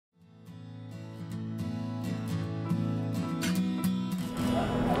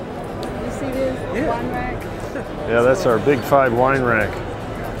wine rack? Yeah, that's our Big 5 wine rack.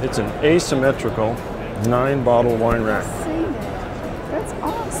 It's an asymmetrical 9-bottle wine rack. I've seen it. That's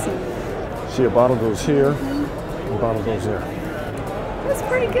awesome. See, a bottle goes here, a bottle goes there. That's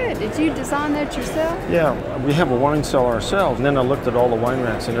pretty good. Did you design that yourself? Yeah, we have a wine cellar ourselves, and then I looked at all the wine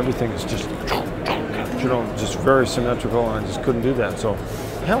racks, and everything is just, you know, just very symmetrical, and I just couldn't do that. So,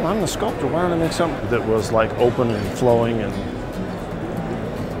 hell, I'm the sculptor. Why don't I make something that was like open and flowing, and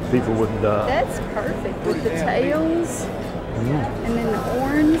people would. That's perfect with the tails, and then the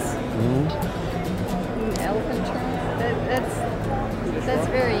horns, and the elephant trunk. That's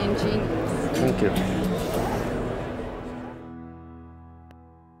very ingenious. Thank you.